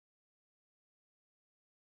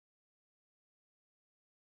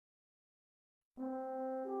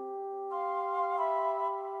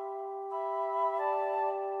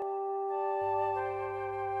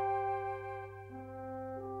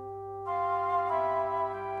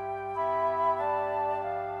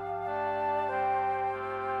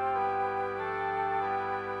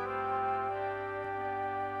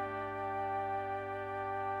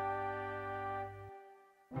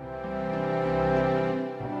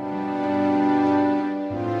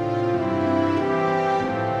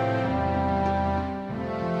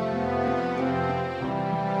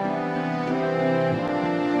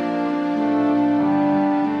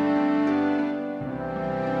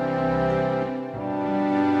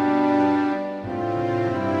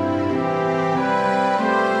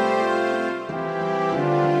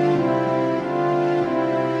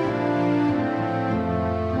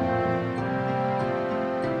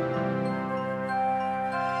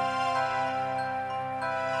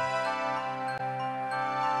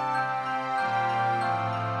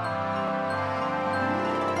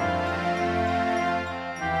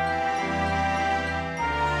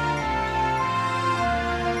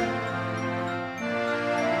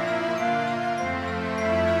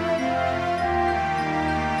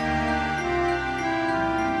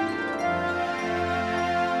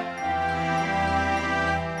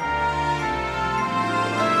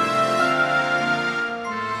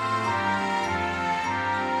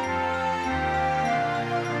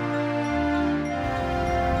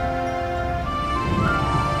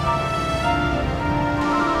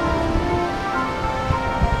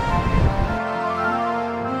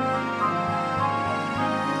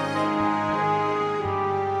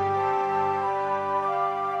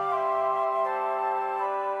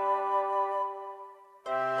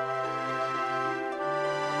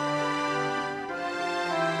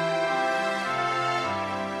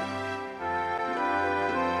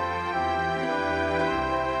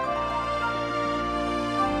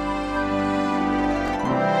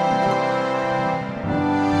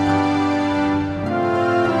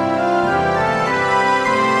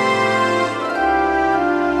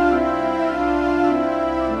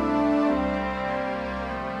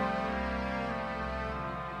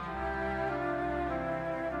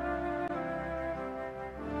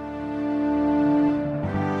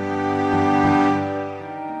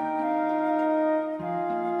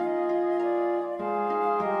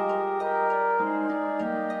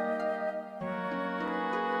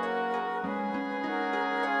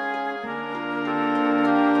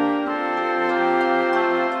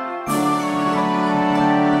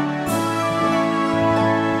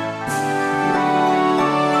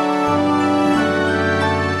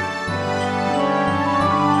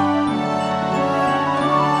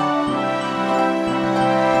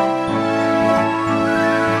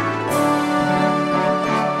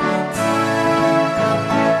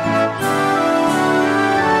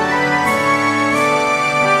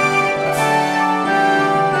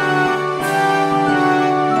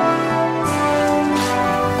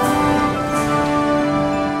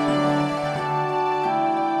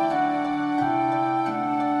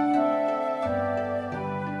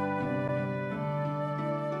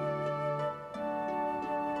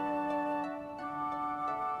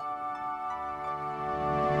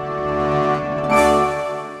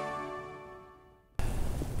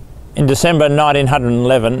In December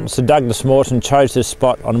 1911, Sir Douglas Mawson chose this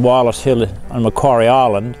spot on Wireless Hill on Macquarie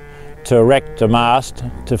Island to erect a mast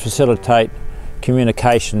to facilitate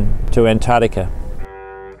communication to Antarctica.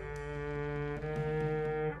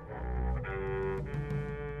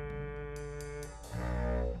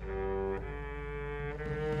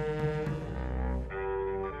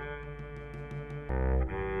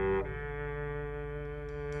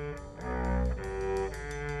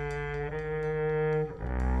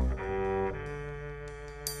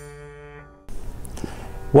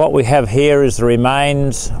 What we have here is the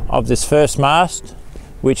remains of this first mast,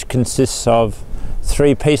 which consists of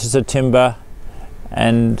 3 pieces of timber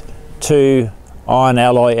and 2 iron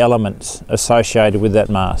alloy elements associated with that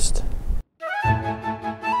mast.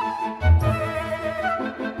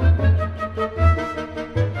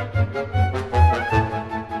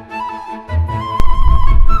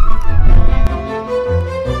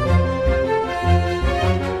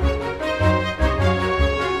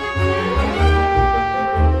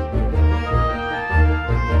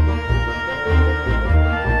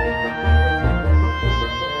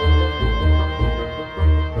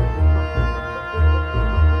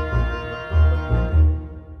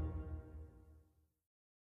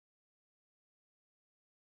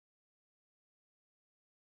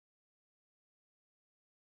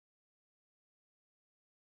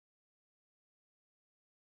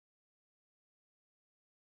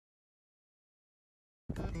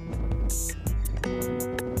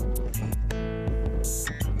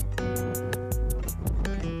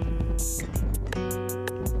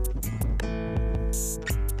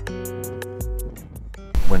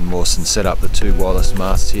 When Mawson set up the 2 wireless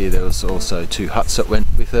masts here, there was also 2 huts that went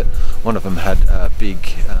with it. One of them had a big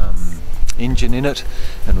engine in it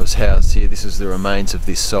and was housed here. This is the remains of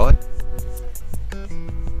this site.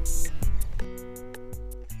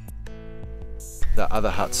 The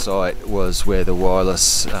other hut site was where the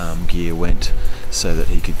wireless gear went so that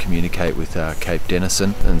he could communicate with Cape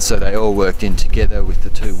Denison, and so they all worked in together with the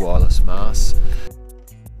 2 wireless masts.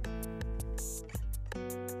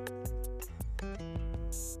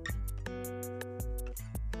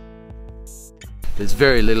 There's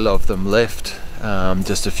very little of them left,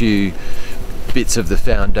 just a few bits of the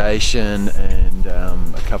foundation and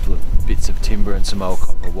a couple of bits of timber and some old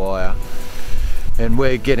copper wire. And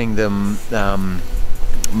we're getting them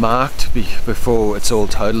marked before it's all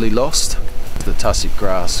totally lost. The tussock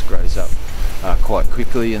grass grows up quite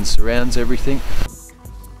quickly and surrounds everything.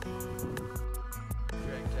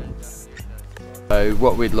 So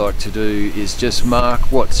what we'd like to do is just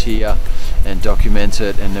mark what's here and document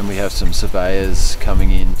it, and then we have some surveyors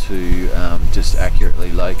coming in to just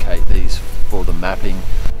accurately locate these for the mapping.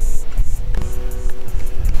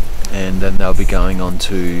 And then they'll be going on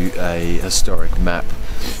to a historic map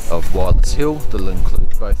of Wireless Hill that'll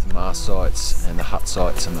include both the mast sites and the hut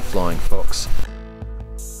sites and the Flying Fox.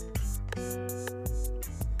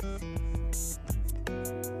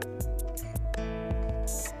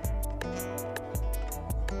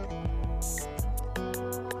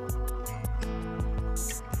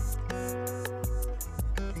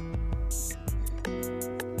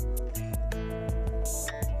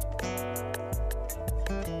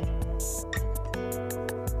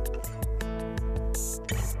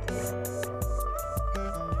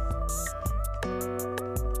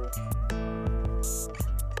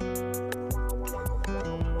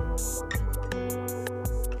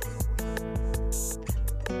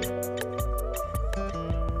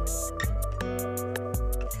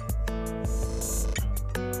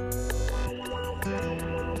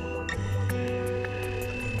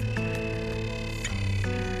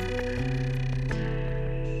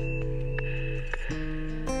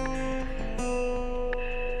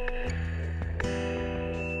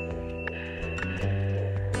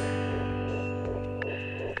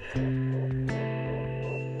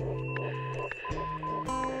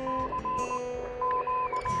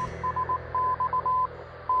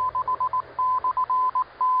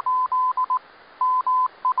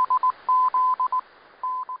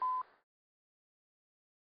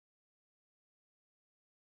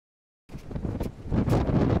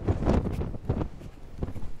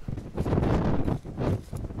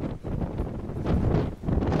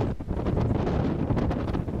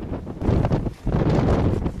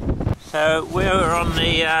 So we're on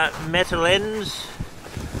the metal ends.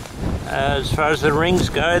 As far as the rings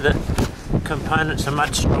go, the components are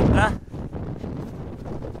much stronger.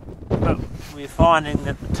 But we're finding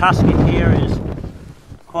that the tusking here is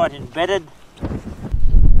quite embedded,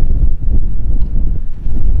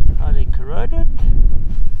 highly corroded.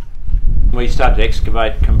 We started to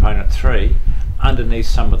excavate component 3 underneath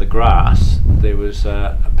some of the grass there was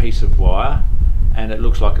a piece of wire, and it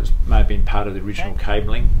looks like it may have been part of the original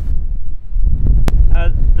cabling.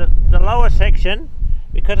 The lower section,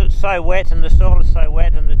 because it's so wet and the soil is so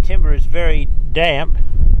wet and the timber is very damp,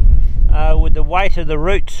 with the weight of the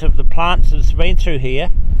roots of the plants that's been through here,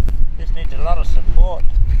 this needs a lot of support.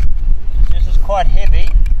 This is quite heavy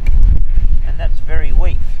and that's very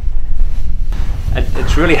weak.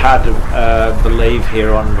 It's really hard to believe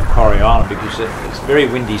here on Macquarie Island because it's a very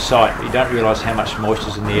windy site. You don't realise how much moisture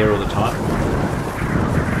is in the air all the time.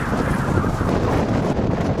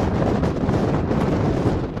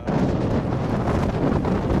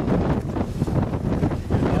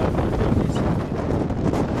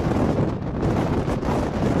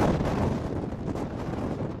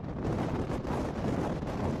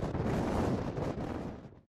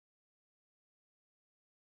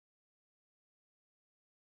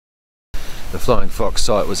 The Flying Fox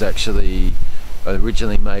site was actually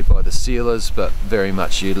originally made by the sealers, but very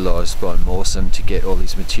much utilised by Mawson to get all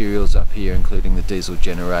these materials up here, including the diesel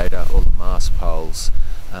generator, all the mast poles,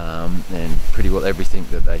 and pretty well everything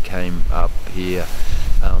that they came up here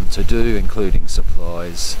to do, including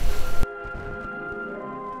supplies.